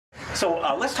So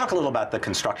let's talk a little about the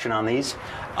construction on these,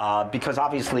 because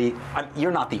obviously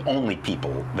you're not the only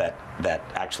people that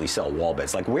actually sell wall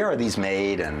beds. Like, where are these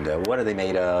made, and what are they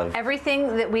made of?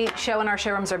 Everything that we show in our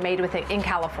showrooms are made in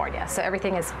California. So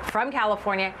everything is from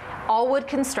California, all wood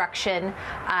construction.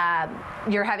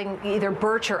 You're having either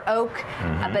birch or oak,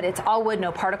 but it's all wood,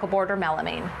 no particle board or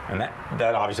melamine. And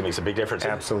that obviously makes a big difference.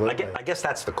 Absolutely. I guess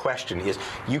that's the question: is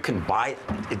you can buy?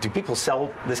 Do people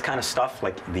sell this kind of stuff?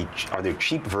 Like, are there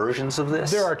cheap versions of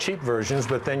this? There are cheap versions,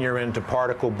 but then you're into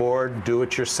particle board,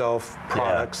 do-it-yourself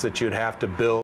products that you'd have to build.